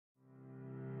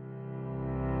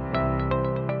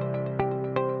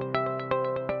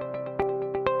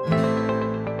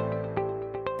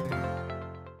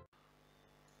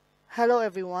Hello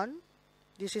everyone,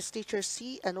 this is Teacher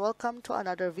C and welcome to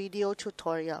another video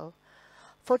tutorial.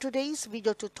 For today's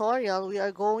video tutorial, we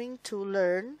are going to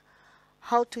learn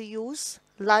how to use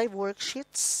live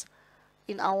worksheets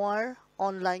in our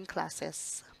online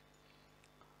classes.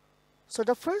 So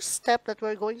the first step that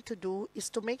we're going to do is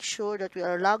to make sure that we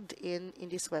are logged in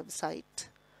this website.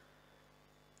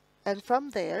 And from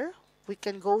there, we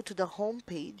can go to the home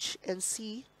page and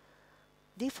see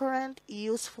different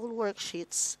useful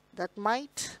worksheets that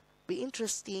might be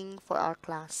interesting for our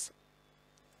class.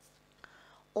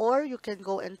 Or you can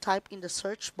go and type in the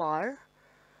search bar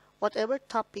whatever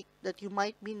topic that you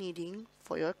might be needing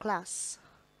for your class.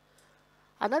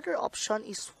 Another option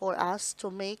is for us to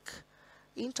make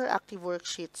interactive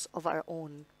worksheets of our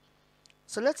own.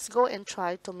 So let's go and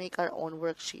try to make our own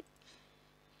worksheet.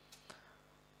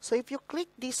 So if you click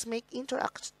this Make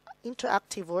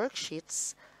Interactive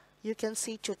Worksheets, you can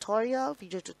see tutorial,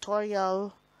 video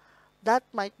tutorial. That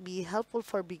might be helpful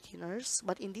for beginners,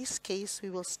 but in this case, we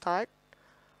will start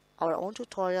our own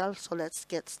tutorial, so let's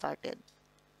get started.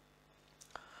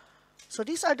 So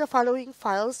these are the following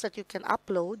files that you can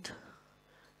upload.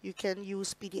 You can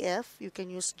use PDF, you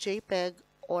can use JPEG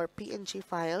or PNG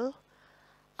file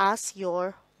as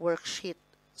your worksheet.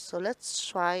 So let's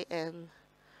try and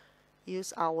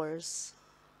use ours.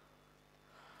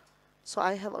 So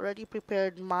I have already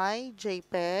prepared my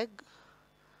JPEG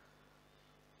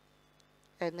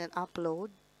and then upload.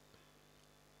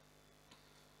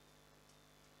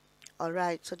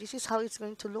 Alright, so this is how it's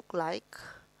going to look like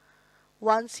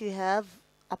once you have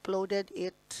uploaded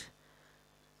it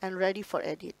and ready for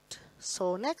edit.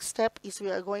 So next step is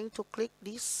we are going to click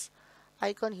this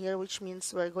icon here, which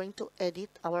means we're going to edit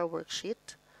our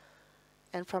worksheet.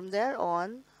 And from there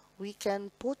on, we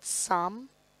can put some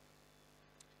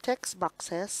text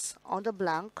boxes on the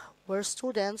blank where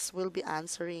students will be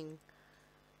answering.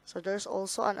 So there's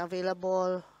also an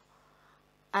available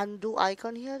undo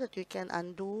icon here that we can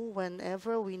undo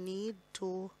whenever we need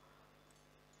to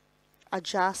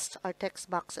adjust our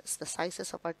text boxes, the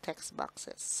sizes of our text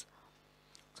boxes.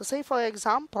 So say for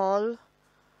example,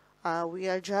 we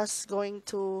are just going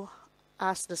to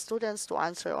ask the students to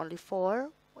answer only 4.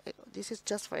 This is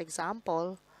just for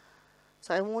example.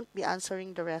 So I won't be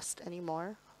answering the rest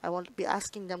anymore. I won't be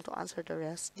asking them to answer the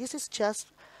rest. This is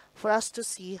just for us to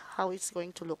see how it's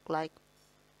going to look like.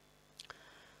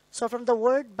 So from the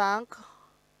word bank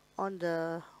on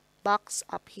the box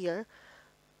up here,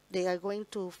 they are going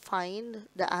to find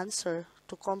the answer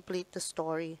to complete the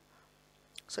story.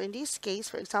 So in this case,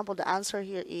 for example, the answer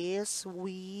here is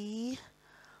we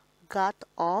got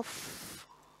off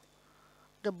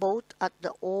the boat at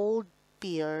the old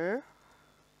pier.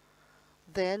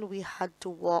 Then we had to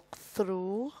walk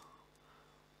through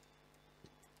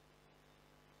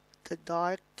the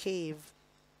dark cave.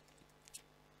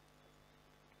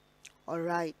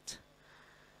 Alright.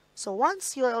 So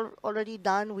once you're already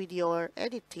done with your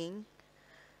editing,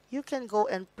 you can go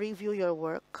and preview your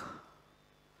work.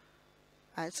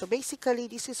 Alright, so basically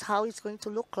this is how it's going to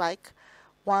look like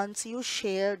once you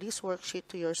share this worksheet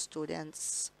to your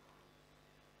students.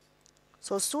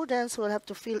 So students will have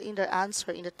to fill in their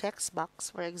answer in the text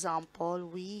box. For example,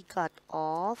 we got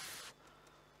off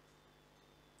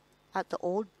at the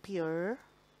old pier,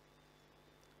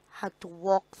 had to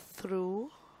walk through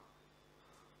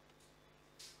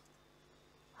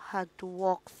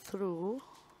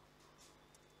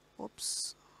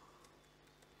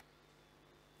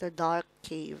the dark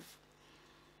cave.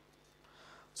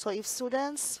 So if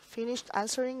students finished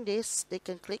answering this, they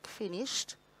can click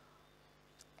finished.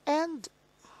 And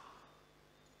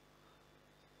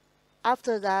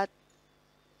after that,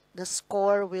 the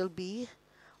score will be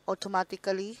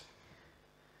automatically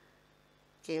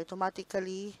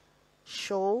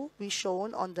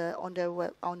shown on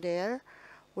their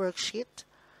worksheet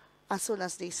as soon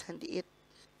as they send it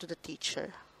to the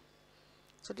teacher.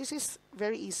 So this is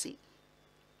very easy.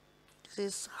 This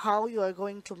is how you are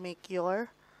going to make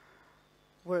your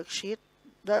worksheet.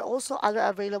 There are also other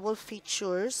available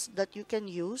features that you can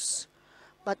use,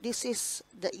 but this is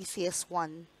the easiest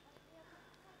one.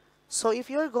 So if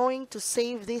you're going to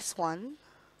save this one,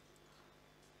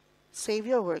 save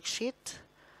your worksheet,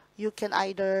 you can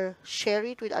either share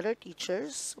it with other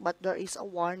teachers, but there is a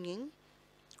warning.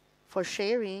 For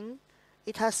sharing,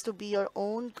 it has to be your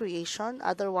own creation,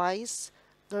 otherwise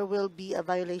there will be a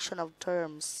violation of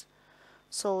terms.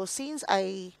 So since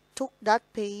I took that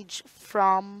page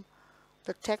from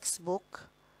the textbook,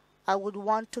 I would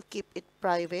want to keep it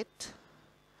private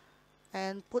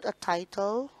and put a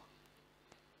title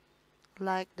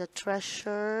like the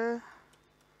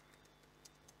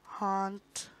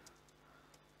hunt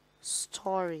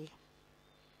story.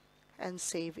 and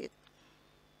save it.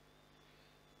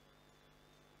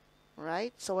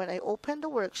 Right? So when I open the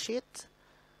worksheet,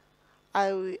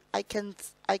 I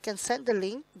can send the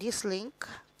link, this link,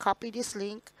 copy this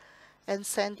link, and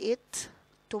send it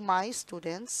to my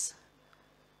students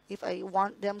if I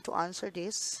want them to answer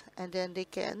this, and then they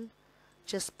can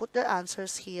just put their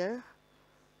answers here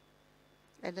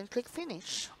and then click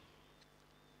finish.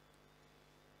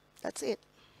 That's it.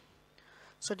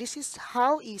 So this is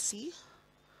how easy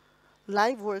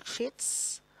live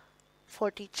worksheets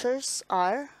for teachers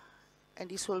are, and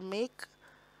this will make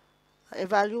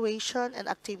evaluation and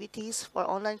activities for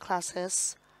online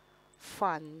classes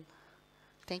fun.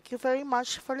 Thank you very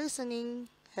much for listening.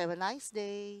 Have a nice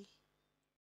day.